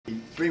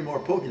3 more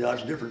polka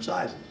dots, different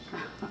sizes.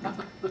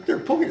 They're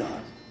polka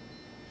dots.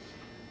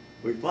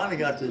 We finally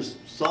got this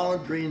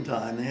solid green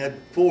tie, and they had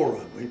 4 of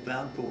them. We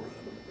found 4 of them.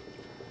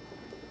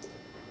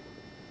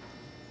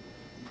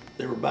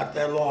 They were about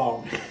that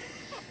long.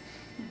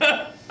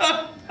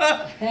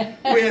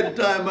 We had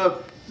to tie them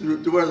up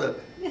to where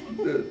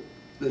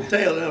the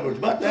tail end was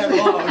about that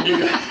long.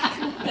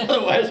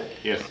 Otherwise,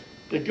 yes,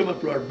 they'd come up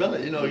to our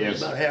belly, you know,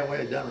 yes. about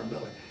halfway down our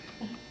belly.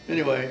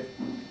 Anyway,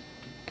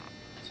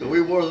 so we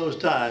wore those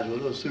ties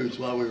with those suits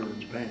while we were in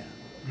Japan.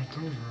 But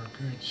those were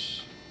good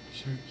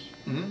suits.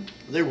 Mm-hmm.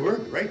 They were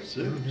great suits.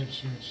 They were good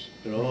suits.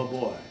 But oh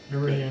boy. They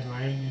really had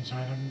lining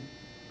inside of them.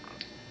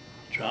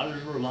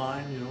 Trousers were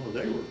lined, you know,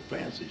 they were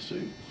fancy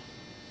suits.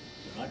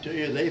 And I tell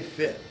you, they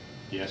fit.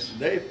 Yes.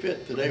 They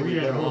fit the day we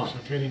had put them on. hopes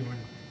of fitting when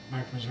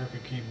Mike Mazurka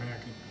came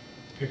back and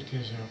picked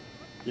his up.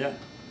 Yeah.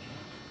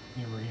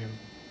 They were him.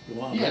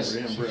 Well, I Yes.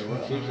 remember him very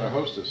well. He was our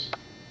hostess.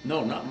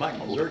 No, not Mike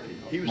Mazurki.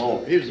 He was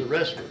Oh. he was the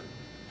wrestler.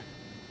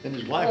 And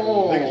his wife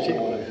was as big as she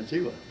was, as he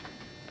was.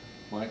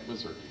 Mike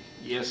Mazurki.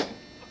 Yes.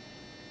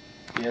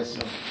 Yes.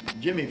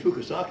 Jimmy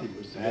Fukusaki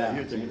was the guy Yeah,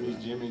 you're thinking it was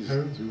about. Jimmy's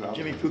Who? throughout.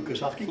 Jimmy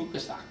Fukusaki?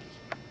 Fukusaki.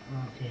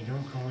 Okay,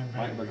 don't call him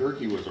back. Mike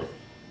Mazurki was a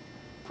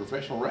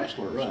professional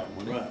wrestler or Right, something,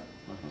 wasn't he? right.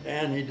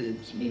 And he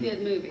did some He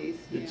did movies.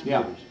 did some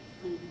Yeah.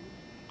 movies.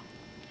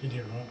 He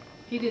did what?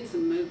 He did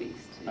some movies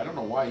too. I don't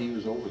know why he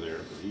was over there,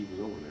 but he was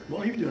over there.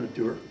 Well, he was doing a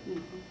tour.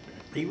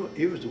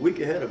 He was a week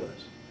ahead of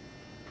us.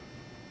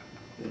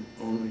 And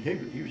only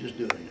he was just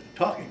doing a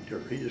talking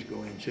tour. He just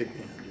go in and shake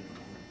hands, you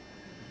know,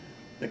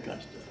 that kind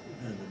of stuff.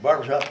 And the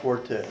barbershop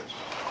quartets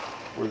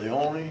were the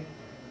only,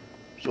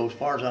 so as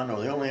far as I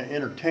know, the only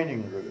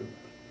entertaining group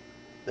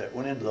that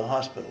went into the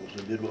hospitals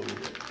and did what we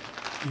did.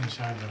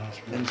 Inside the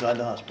hospital. Inside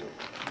the hospital.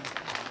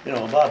 You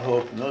know, Bob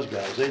Hope and those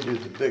guys, they do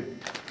the big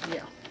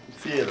Yeah.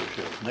 theater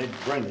shows, and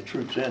they'd bring the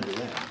troops into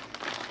them.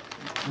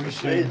 We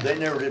sang, They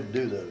never did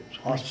do the we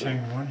hospital.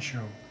 sang one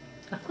show.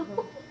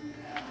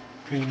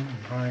 Came and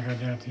finally got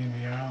down to the end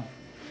of the aisle.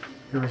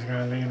 There was a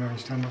guy laying on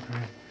his stomach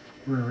and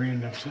we were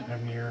ended up sitting up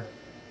in the air.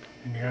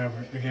 And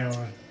the gal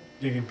was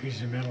digging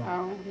pieces of metal,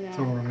 Oh, yeah.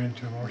 throwing them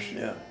into a wash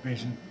Yeah.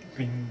 basin.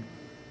 Ping,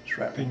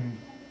 Shrapnel. ping.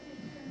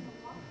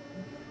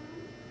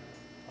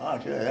 I'll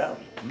tell you, that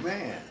was,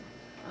 man,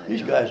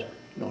 these guys,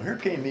 you know, here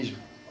came these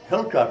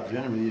helicopters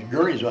in, and these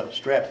gurneys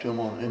strapped to them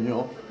on, and you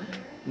know,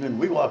 and then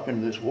we walked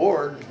into this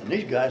ward, and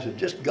these guys had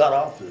just got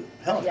off the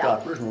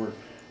helicopters and were,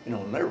 you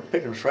know, and they were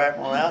picking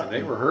shrapnel out.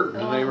 They were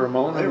hurting and they were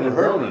moaning They were and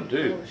hurting. groaning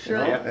too. Oh, sure.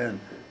 You know, Yeah. and,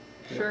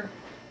 Sure.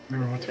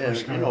 Remember what the and,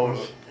 first guy you know,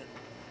 was?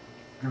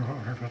 Remember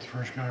what the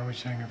first guy we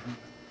sang in front?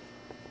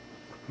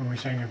 When we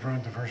sang in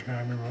front, the first guy,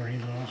 remember what he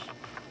lost?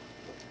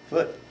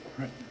 foot,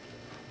 But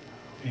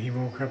he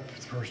woke up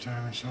the first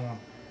time and saw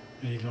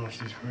that he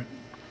lost his foot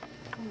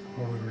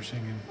while we were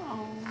singing.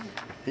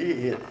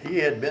 he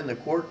had been the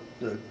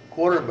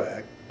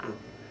quarterback for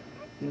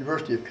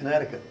University of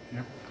Connecticut.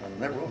 Yep. I'll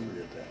never will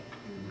forget that.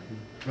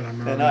 But I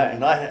remember.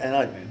 And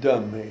I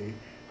dumb me.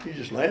 He's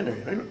just laying there.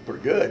 He looked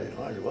pretty good, you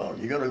know. I said, "Well,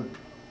 you gonna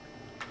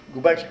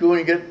go back to school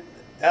and get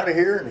out of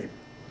here?" And he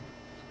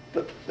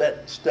flipped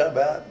that stub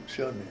out and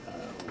showed me.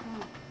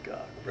 Oh,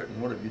 God, Brittain,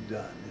 what have you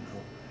done? You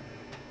know.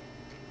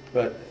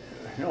 But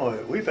you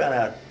know, we found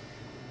out.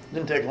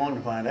 Didn't take long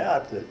to find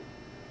out that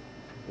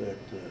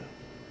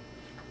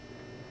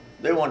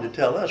they wanted to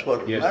tell us what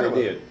was the Yes, matter they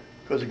with did. him.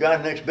 Because the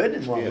guy next bed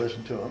didn't want to Yes.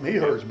 listen to him. He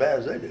heard as bad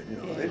as they did. You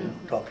know, they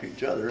didn't talk to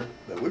each other,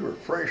 but we were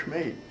fresh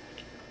meat.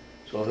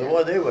 So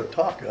they would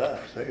talk to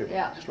us. They would,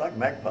 Yeah. just like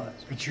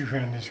magpies. But you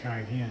found this guy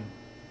again.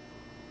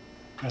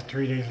 About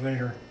 3 days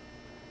later,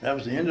 That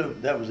was the end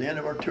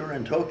of our tour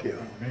in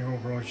Tokyo. big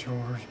old broad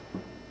shoulders.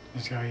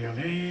 This guy yelled,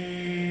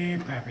 "Hey,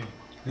 Pappy!"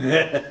 I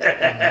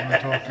want to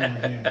talk to him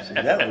again. See,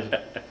 that was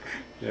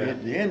Yeah.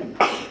 the end.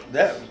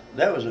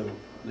 That was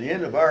the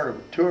end of our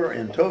tour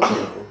in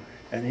Tokyo,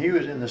 and he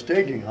was in the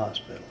staging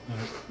hospital.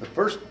 The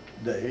first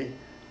day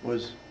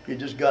was he'd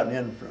just gotten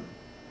in from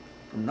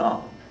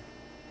Nam,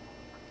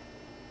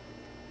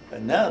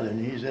 and now then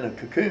he's in a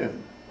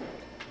cocoon.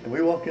 And we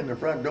walked in the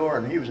front door,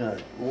 and he was in a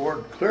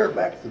ward clear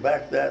back to the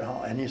back of that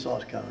hall, and he saw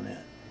us coming in.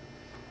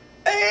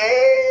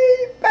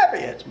 Hey, Pappy,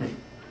 it's me.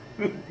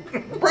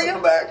 Bring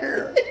him back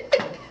here.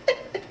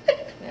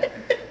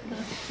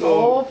 So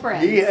Old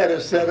friends. he had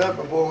us set up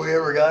before we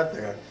ever got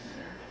there.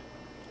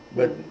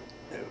 But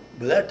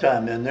by that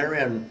time, then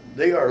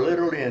they are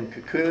literally in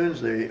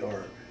cocoons. They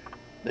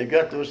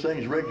got those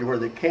things rigged to where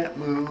they can't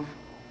move,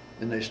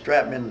 and they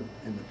strap them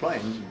in the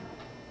planes and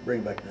bring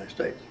them back to the United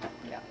States.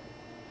 Yeah.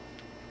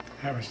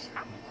 That was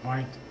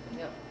quite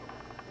Yep.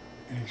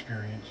 an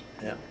experience.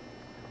 Yeah.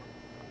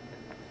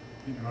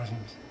 It wasn't.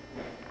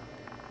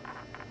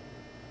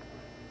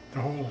 The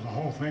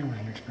whole thing was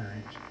an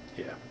experience.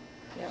 Yeah.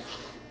 Yep.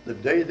 The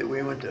day that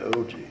we went to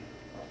OG,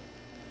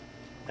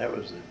 that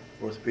was the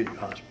orthopedic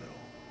hospital.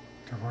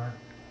 To where?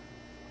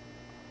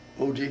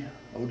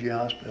 OG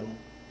Hospital.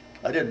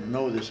 I didn't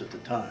know this at the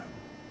time.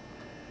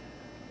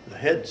 The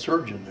head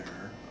surgeon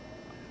there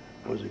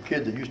was a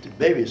kid that used to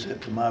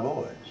babysit for my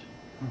boys,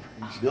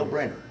 Bill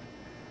Brainerd.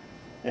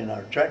 And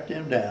I tracked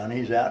him down.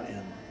 He's out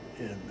in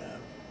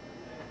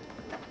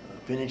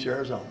Phoenix,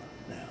 Arizona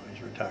now.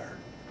 He's retired.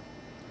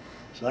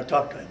 So I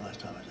talked to him last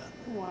time I was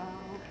out Wow.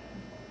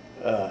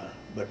 there.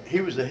 But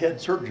he was the head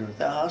surgeon at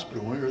that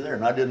hospital when we were there,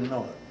 and I didn't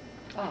know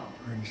it. Oh.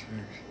 26.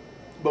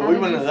 But How we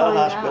did went you to that find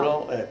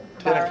hospital out, at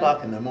 10 Byron?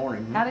 o'clock in the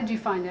morning. How did you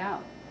find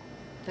out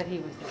that he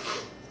was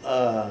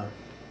there?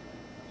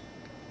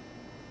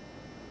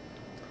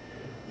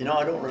 You know,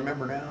 I don't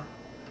remember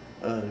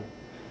now.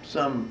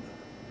 Some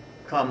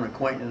common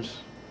acquaintance.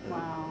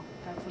 Wow,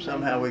 that's amazing.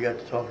 Somehow we got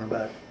to talking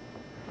about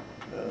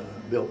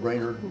Bill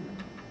Brainerd,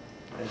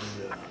 and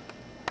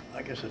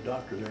I guess a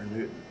doctor there in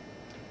Newton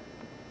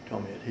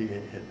told me that he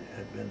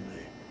had been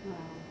the. Wow.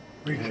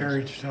 We Yes.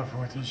 carried stuff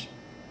with us.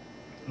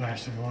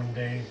 Lasted one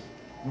day.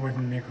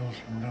 Wooden nickels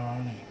from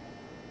Dodge,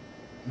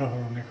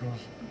 buffalo nickels,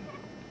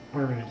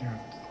 whatever they do.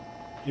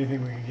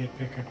 Anything we could get,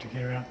 pick up to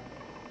get out.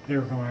 They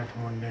were gone after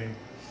one day.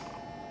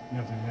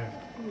 Nothing left.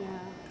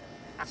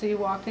 Yeah. So you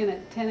walked in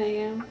at 10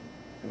 a.m.?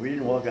 And we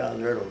didn't walk out of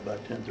there till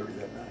about 10:30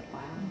 that night.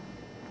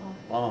 Wow.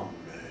 Long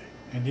day.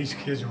 And these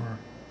kids were,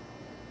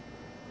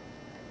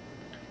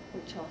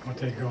 Which what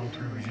they'd gone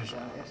through was just,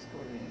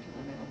 escorted into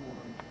the middle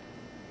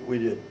ward.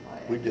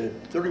 We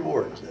did 30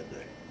 wards that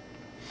day.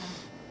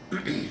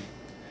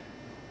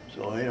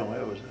 So, you know,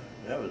 that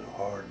was a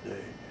hard day.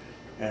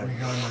 And we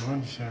got in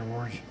one set of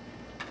wards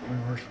we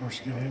were supposed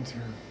to get into.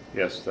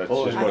 Yes, that's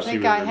Oh, just I what she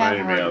was I have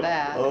reminding me heard of.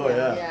 that. Oh,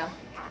 yeah. Yeah.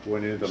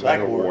 Went into the Psych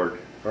mental ward. ward.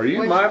 Are you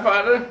Which- my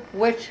father?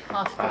 Which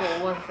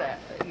hospital was that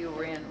you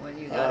were in when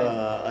you got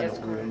I don't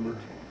escorted? remember.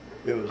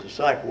 It was a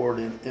psych ward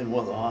in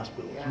one of the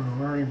hospitals. Yeah. We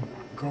were wearing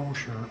gold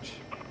shirts.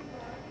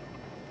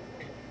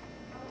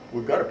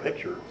 We've got a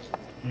picture.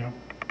 Yep.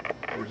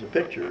 There's a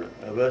picture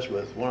of us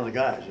with one of the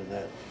guys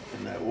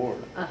in that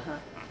ward. Uh-huh.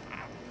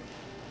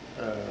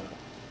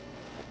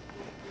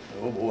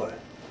 Oh boy,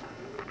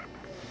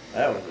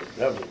 that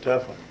was a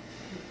tough one.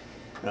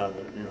 Now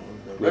the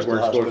We rest of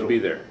weren't the supposed to hospital. be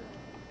there.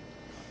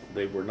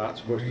 They were not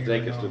supposed to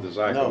take us to the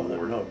psycho No,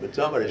 ward. no, but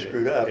somebody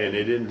screwed up. And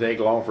it didn't take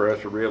long for us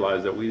to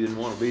realize that we didn't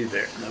want to be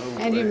there. No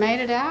And you way. made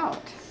it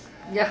out.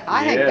 Yeah.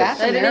 I think Yes. that's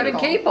a They didn't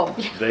even miracle.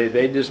 keep them.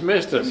 They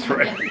dismissed us,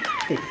 right?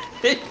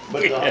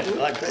 But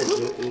like I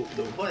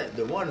said,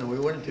 the one we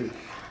went to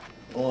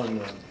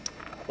on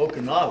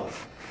Okinawa,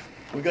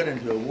 we got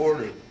into a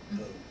ward of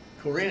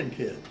Korean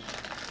kids.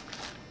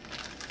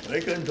 They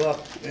couldn't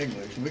talk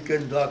English, and we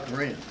couldn't talk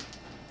Korean.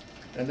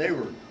 And they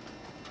were,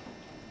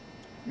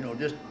 you know,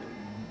 just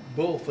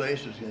bull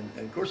faces, and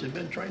of course they'd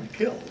been trained to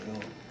kill, you know.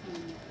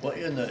 Well,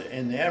 in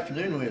the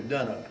afternoon, we had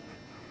done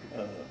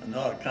kind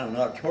of an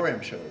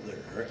auditorium show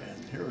there,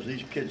 and here was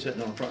these kids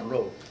sitting on the front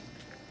row.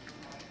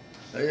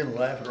 They didn't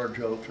laugh at our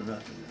jokes or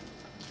nothing.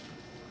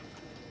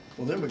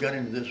 Well, then we got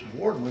into this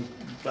ward and we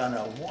found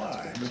out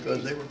why,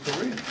 because they were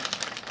Korean.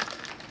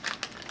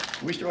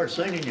 We started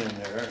singing in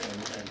there,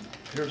 and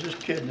here's this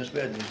kid in this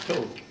bed and his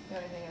coat Got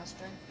anything else,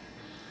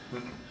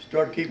 Drake?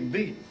 started keeping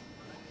beat.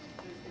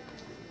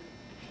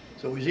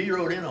 So we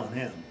zeroed in on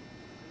him.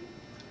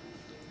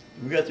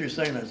 We got through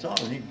singing that song,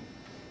 and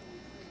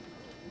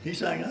he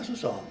sang us a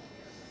song.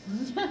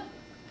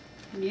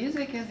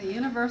 Music is a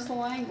universal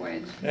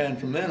language. And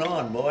from then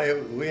on, boy,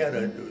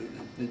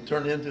 it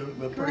turned into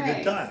a pretty Great.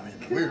 good time.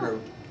 And we were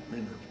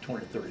in there for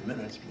 20, 30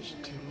 minutes.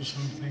 Still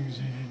some things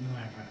they didn't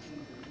laugh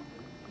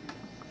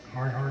at.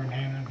 Hard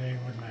Hannah, they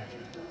would laugh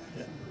at.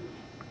 Yeah.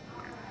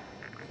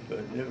 But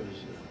it was,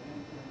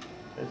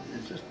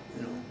 it's just,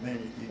 you know,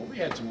 man, Well, we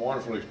had some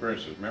wonderful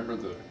experiences. Remember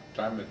the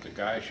time that the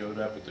guy showed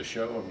up at the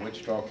show in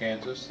Wichita,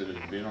 Kansas, that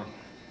had been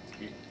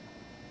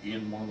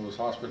in one of those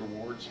hospital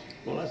wards?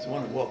 well, that's the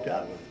one that walked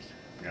out with us.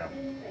 Yeah.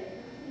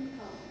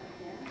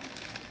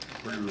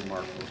 Pretty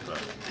remarkable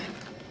stuff.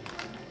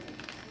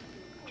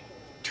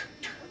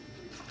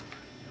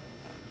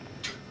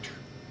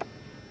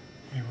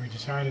 And we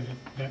decided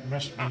that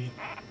must be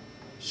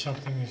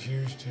something that's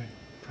used to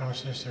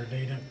process their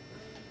data.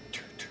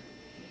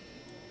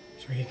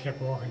 So he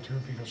kept walking through,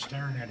 people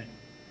staring at it.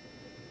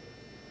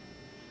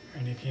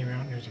 And he came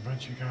out and there's a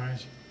bunch of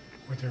guys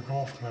with their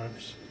golf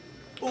clubs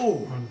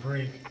Oh, on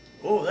break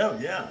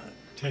yeah.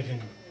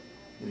 taking,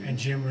 and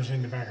Jim was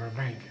in the back of a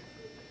bank.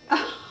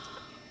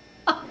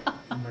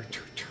 I'm like,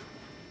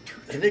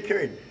 And they'd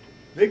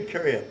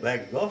carry a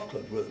bag of golf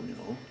clubs with them, you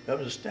know. That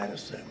was a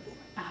status symbol.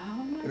 Oh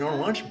my And on God.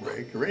 lunch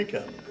break or any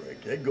kind of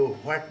break, they'd go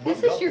whack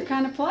This golf is your clubs.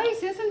 kind of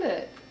place, isn't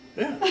it?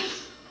 Yeah.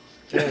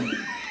 And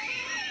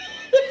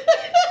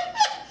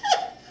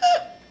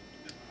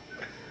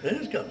it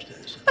is kind of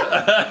status symbol.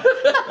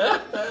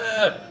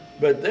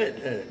 But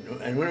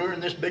and when we were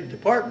in this big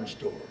department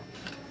store,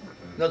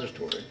 another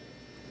story,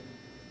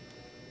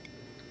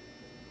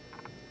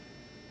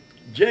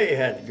 Jay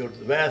had to go to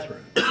the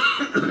bathroom.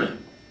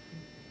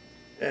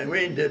 And we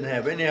didn't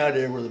have any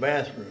idea where the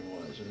bathroom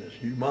was in this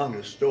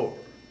humongous store.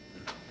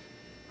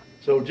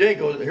 So Jay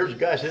goes, here's a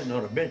guy sitting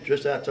on a bench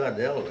just outside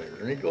the elevator,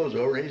 and he goes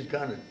over and he's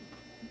kind of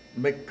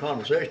making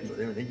conversation with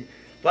him, and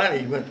finally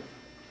he went,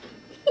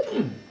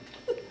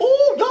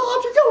 oh,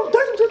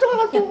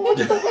 Was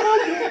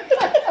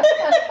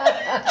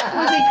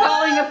he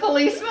calling a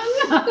policeman?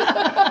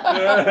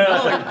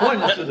 No, he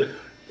pointed us to the,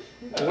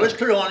 well, let's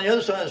clear on the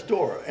other side of the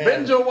store.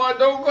 And Benjo, what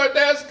don't go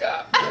desk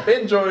up.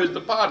 Benjo is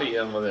the potty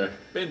animal there.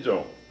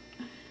 Benjo.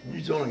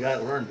 he's the only guy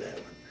that learned that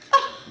one.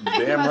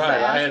 Damn must right,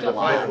 have I had asked to a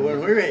lot. find When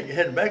we were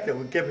heading back there,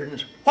 we kept hearing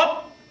this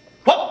whoop,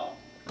 whoop,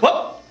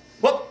 whoop,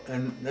 whoop,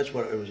 and that's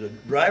what it was, a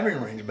driving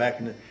range back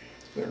in the,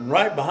 and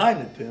right behind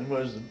it then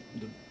was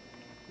the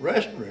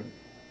restroom.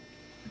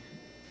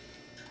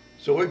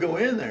 So we go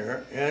in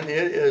there and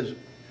it is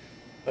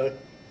a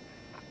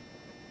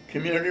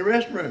community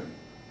restroom.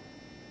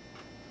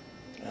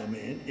 I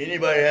mean,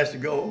 anybody has to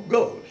go,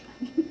 goes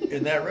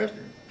in that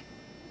restroom.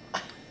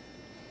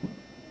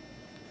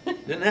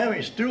 Didn't have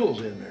any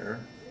stools in there.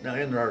 Now,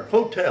 in our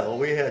hotel,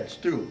 we had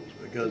stools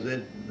because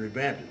they'd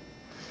revamped it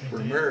for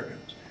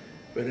Americans.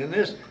 But in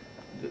this,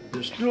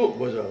 the stool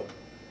was a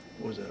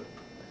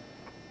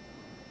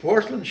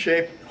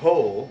porcelain-shaped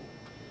hole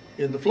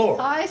in the floor.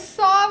 I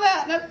saw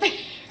that in a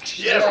picture.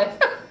 Yes.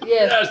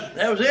 Yes,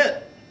 That was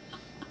it.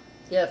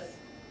 yes.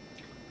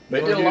 They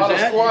You did a wanna lot use of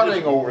that? You squatting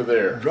just over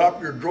there.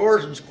 Drop your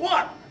drawers and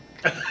squat.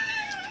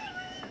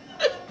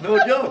 No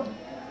joke.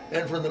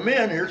 And for the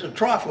men, here's a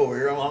trough over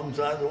here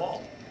alongside the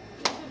wall.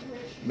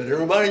 But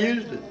everybody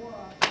used it.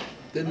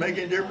 Didn't make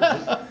any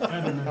difference.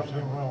 I don't know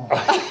so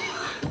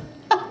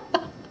well.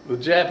 The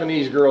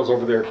Japanese girls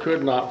over there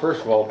could not,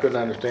 first of all,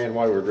 couldn't understand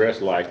why we were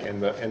dressed alike,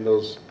 and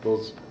those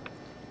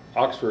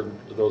Oxford,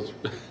 those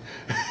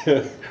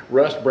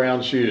rust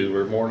brown shoes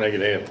were more than they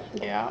could handle.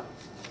 Yeah.